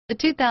The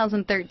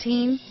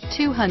 2013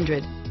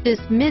 200. This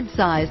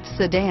mid-sized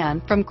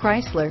sedan from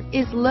Chrysler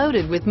is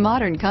loaded with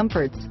modern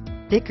comforts.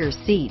 Thicker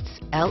seats,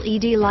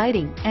 LED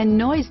lighting, and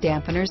noise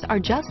dampeners are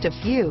just a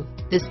few.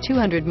 This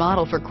 200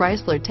 model for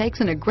Chrysler takes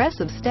an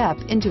aggressive step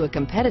into a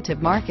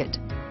competitive market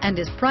and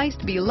is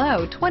priced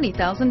below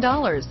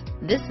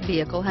 $20,000. This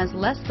vehicle has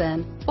less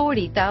than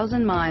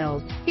 40,000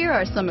 miles. Here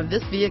are some of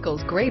this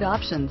vehicle's great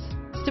options: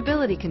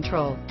 stability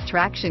control,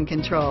 traction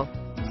control,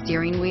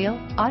 steering wheel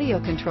audio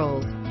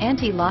controls,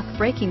 anti-lock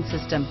braking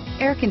system,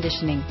 air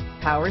conditioning,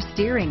 power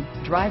steering,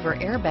 driver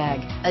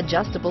airbag,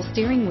 adjustable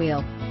steering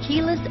wheel,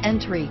 keyless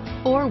entry,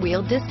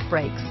 four-wheel disc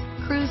brakes,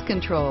 cruise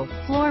control,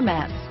 floor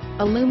mats,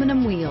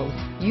 aluminum wheels,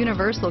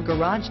 universal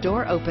garage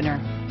door opener,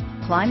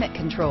 climate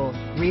control,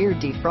 rear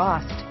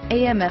defrost,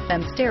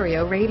 AM/FM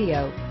stereo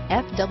radio,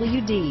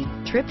 FWD,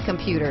 trip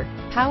computer,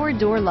 power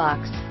door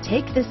locks.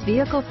 Take this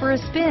vehicle for a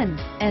spin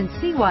and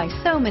see why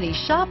so many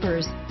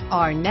shoppers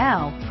are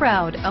now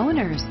proud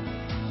owners.